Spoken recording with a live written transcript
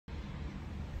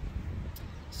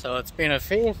So it's been a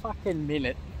fair fucking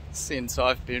minute since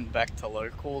I've been back to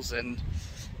locals, and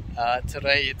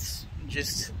today it's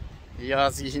just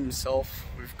Yazi himself.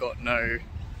 We've got no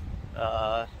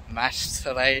match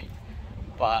today,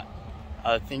 but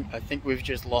I think we've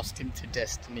just lost him to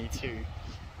Destiny 2.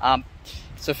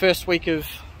 It's the first week of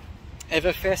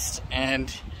Everfest,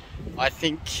 and I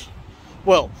don't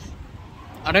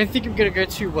think I'm gonna go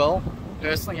too well.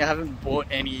 Personally, I haven't bought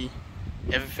any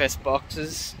Everfest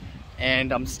boxes,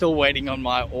 and I'm still waiting on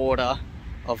my order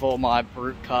of all my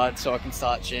brute cards so I can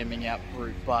start jamming out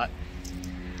brute. But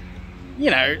you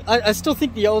know, I still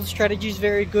think the old strategy is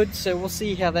very good, so we'll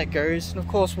see how that goes. And of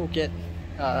course we'll get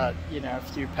you know, a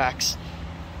few packs.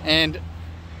 And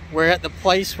we're at the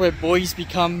place where boys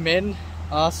become men,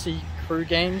 RC Crew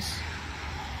Games.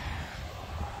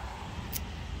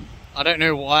 I don't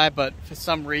know why, but for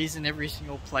some reason every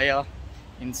single player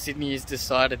in Sydney has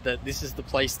decided that this is the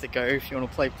place to go if you want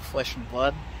to play Flesh and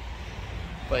Blood.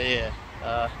 But yeah,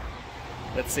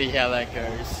 let's see how that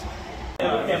goes.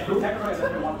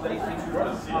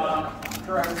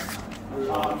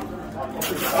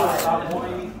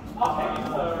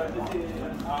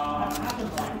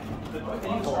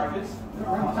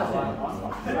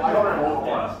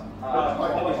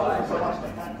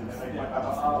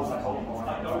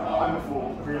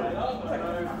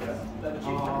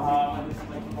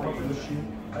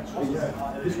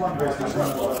 This one goes to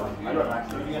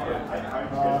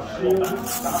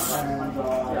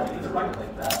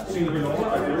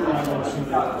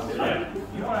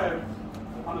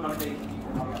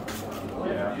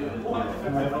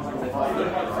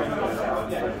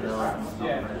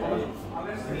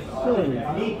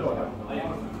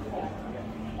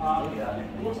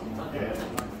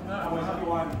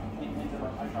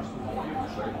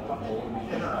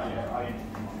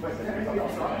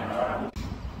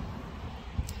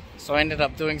So I ended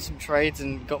up doing some trades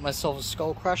and got myself a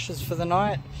Skull Crushers for the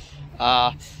night.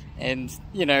 And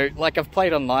you know, like, I've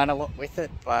played online a lot with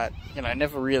it, but you know, I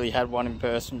never really had one in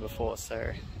person before,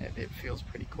 so it feels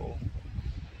pretty cool.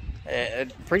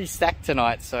 Pretty stacked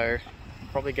tonight, so I'm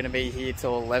probably going to be here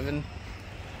till 11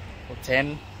 or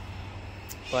 10.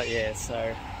 But yeah,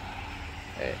 so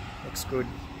it looks good.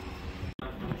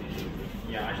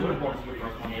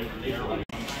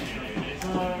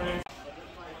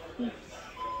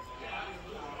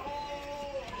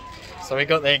 So we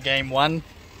got there game one.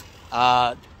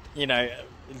 You know,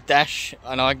 dash,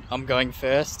 and I'm going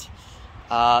first.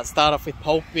 Start off with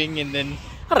pulping, and then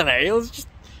I don't know. It was just,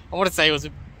 I want to say it was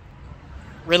a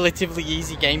relatively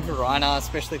easy game for Rhinar,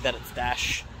 especially that it's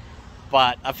dash.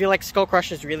 But I feel like Skull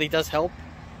Crushers really does help.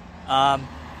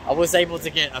 I was able to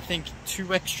get, I think,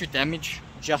 2 extra damage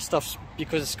just off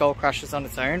because of Skull Crushers on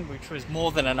its own, which was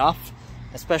more than enough,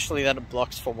 especially that it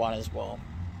blocks for 1 as well.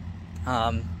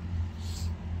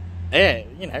 Yeah,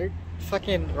 you know,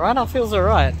 fucking Rhinar feels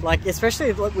alright. Like,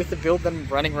 especially like with the build that I'm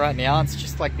running right now, it's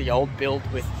just like the old build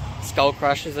with Skull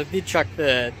Crushers. I did chuck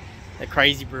the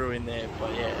Crazy Brew in there,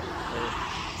 but yeah,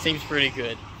 it seems pretty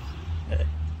good.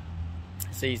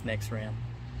 See you next round.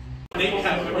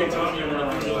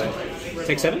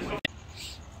 Take 7?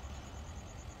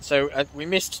 So we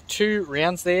missed 2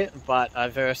 rounds there, but I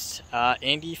versed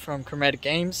Andy from Chromatic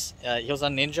Games. He was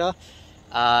on Ninja.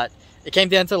 It came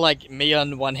down to like me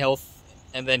on 1 health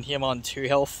and then him on 2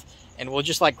 health, and we're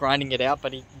just like grinding it out,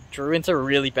 but he drew into a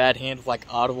really bad hand of like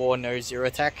Art of War, no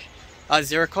zero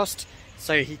cost,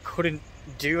 so he couldn't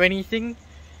do anything,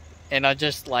 and I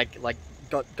just like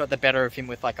got the better of him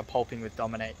with like a pulping with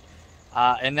Dominate.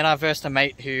 And then I versed a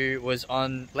mate who was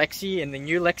on Lexi and the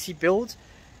new Lexi build.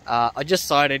 I just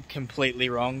sided completely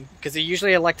wrong, because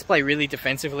usually I like to play really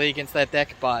defensively against that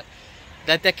deck, but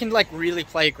that deck can like really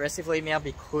play aggressively now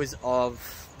because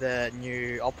of the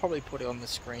new, I'll probably put it on the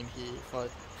screen here if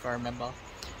I remember.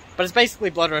 But it's basically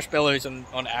Blood Rush Bellows on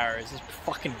arrows. It's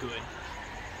fucking good.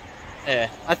 Yeah,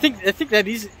 I think that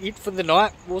is it for the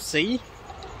night. We'll see.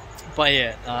 But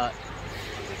yeah, yeah.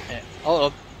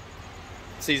 I'll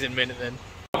see you in a minute then.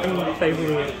 What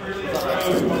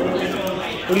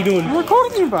are you doing? I'm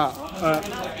recording you, bro.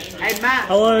 Hey Matt.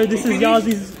 Hello, this is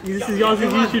Yazi's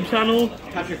YouTube channel.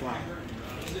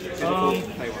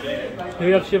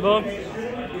 We have Shiva.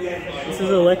 This is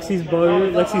Alexi's bow.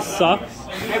 Lexi sucks.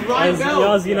 As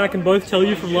Yazi and I can both tell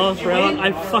you from last round,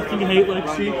 I fucking hate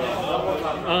Lexi.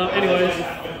 Anyways.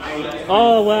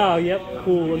 Oh wow, yep,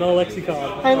 cool. Another Lexi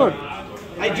card. Hey, look.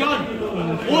 Hey John.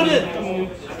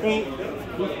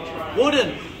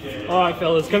 Wooden. Alright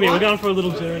fellas, come here, we're going for a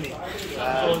little journey.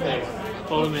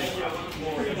 Follow me.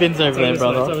 Bin's over there,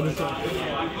 brother. Over this way.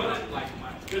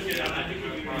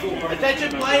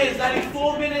 Attention players, that is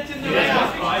 4 minutes in the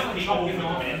round.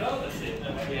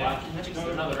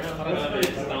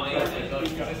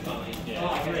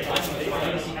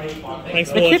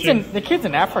 Thanks for watching. The kids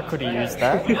in Africa could have used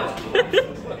that. Kids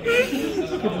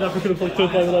in Africa could have played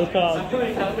with those cards.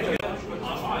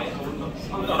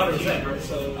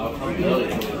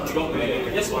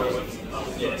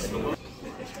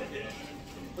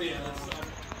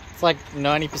 It's like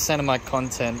 90% of my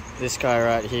content, this guy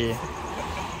right here.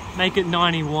 Make it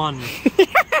 91.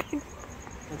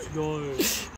 Let's go.